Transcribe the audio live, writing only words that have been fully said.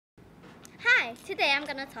Hi, today I'm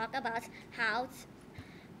gonna talk about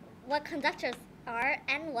what conductors are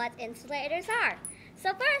and what insulators are.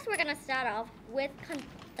 So first we're gonna start off with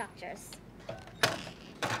conductors.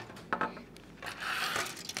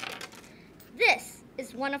 This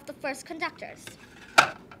is one of the first conductors.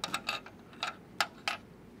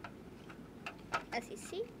 As you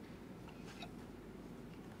see.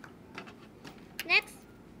 Next,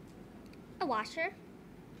 a washer.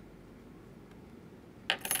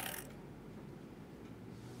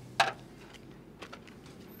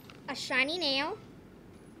 A shiny nail.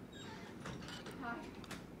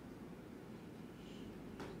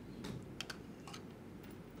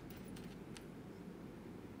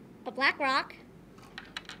 A black rock.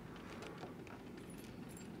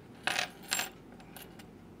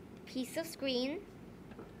 Piece of screen.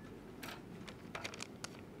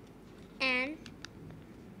 And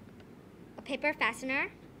a paper fastener.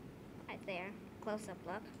 Right there. Close-up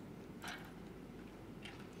look.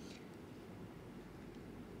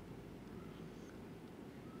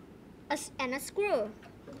 And a screw.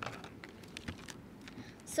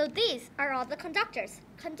 So these are all the conductors.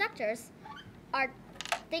 Conductors are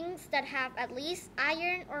things that have at least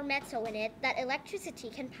iron or metal in it that electricity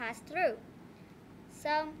can pass through.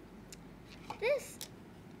 So this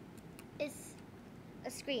is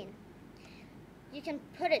a screen. You can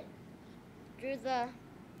put it through the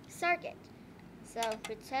circuit. So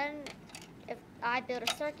pretend if I build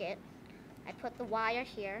a circuit, I put the wire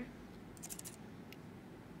here.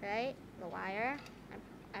 Right, the wire,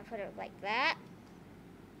 I put it like that,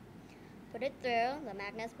 put it through, the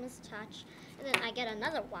magnets must touch, and then I get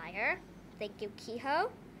another wire, thank you Kiho,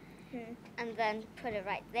 and then put it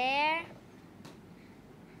right there.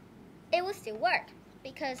 It will still work,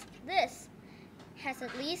 because this has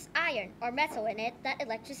at least iron or metal in it that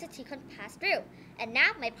electricity can pass through. And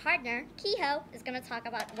now my partner, Kiho, is going to talk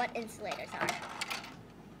about what insulators are.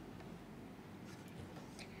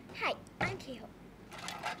 Hi, I'm Kiho.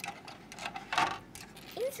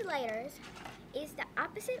 Insulators is the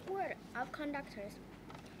opposite word of conductors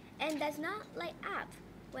and does not light up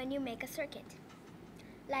when you make a circuit,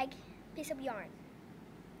 like piece of yarn.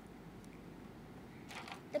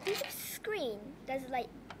 The piece of screen does light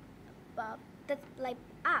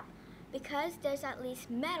up because there's at least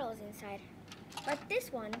metals inside. But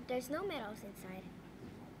this one, there's no metals inside.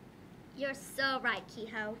 You're so right,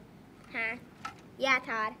 Kiho. Huh? Yeah,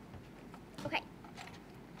 Todd. Okay.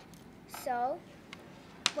 So,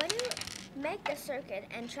 when you make the circuit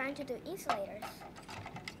and trying to do insulators,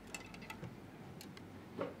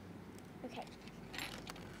 okay,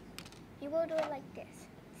 you will do it like this,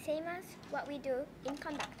 same as what we do in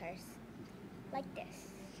conductors, like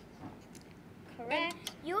this. Correct. And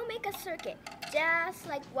you will make a circuit just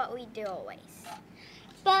like what we do always.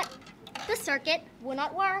 But the circuit will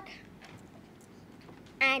not work.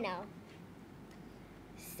 I know.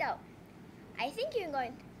 So, I think you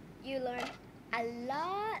learned a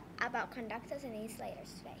lot about conductors and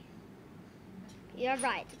insulators today. You're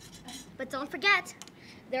right. But don't forget,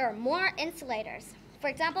 there are more insulators. For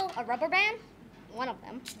example, a rubber band, one of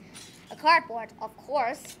them. A cardboard, of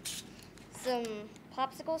course. Some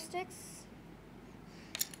popsicle sticks.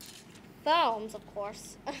 Foams, of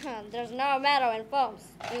course. There's no metal in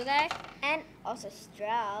foams, do they? And also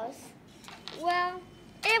straws. Well,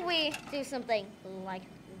 if we do something like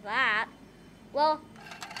that, well,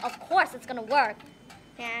 of course it's gonna work.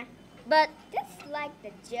 Yeah. But Just like the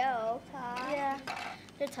joke, huh? yeah,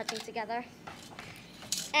 they're touching together.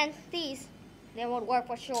 And these, they won't work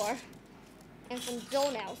for sure. And some dough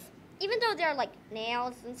nails. Even though they're like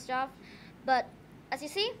nails and stuff, but as you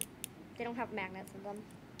see, they don't have magnets in them.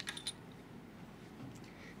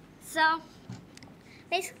 So,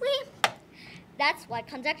 basically, that's what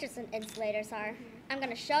conductors and insulators are. I'm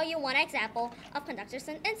gonna show you one example of conductors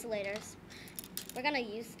and insulators. We're gonna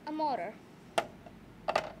use a motor.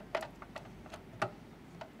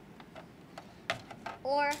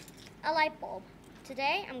 Or a light bulb.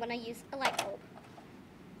 Today, I'm gonna use a light bulb.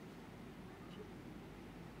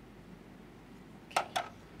 Okay.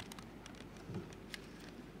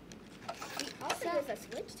 We also use a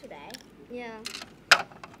switch today. Yeah.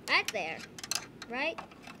 Right there. Right?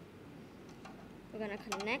 We're gonna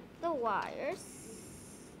connect the wires.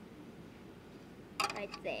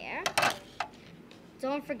 Right there.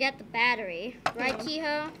 Don't forget the battery. Right,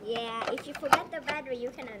 Kiho? Yeah, if you forget the battery, you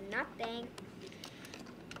can have nothing.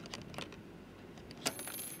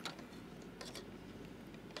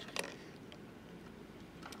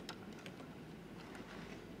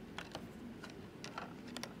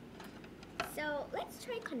 So, let's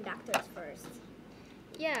try conductors first.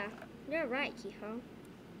 Yeah, you're right, Kiho.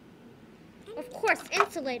 Of course,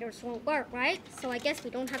 insulators won't work, right? So I guess we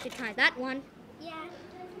don't have to try that one. Yeah.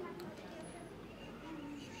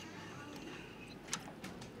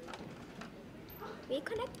 We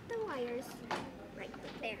connect the wires right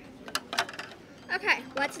there. Okay,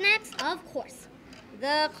 what's next? Of course,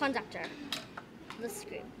 the conductor, the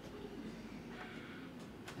screw.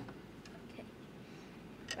 Okay,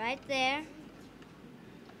 right there.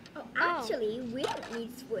 Oh, actually, we don't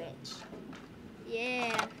need switch.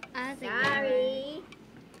 Yeah, I think Sorry.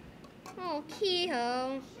 Oh,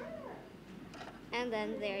 Kiho. And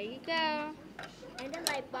then there you go. And the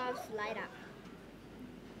light bulbs light up.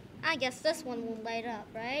 I guess this one won't light up,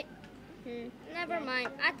 right? Never mind.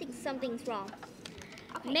 I think something's wrong.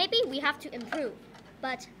 Okay. Maybe we have to improve.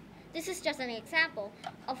 But this is just an example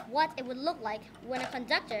of what it would look like when a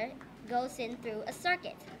conductor goes in through a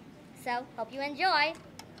circuit. So, hope you enjoy.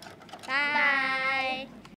 Bye.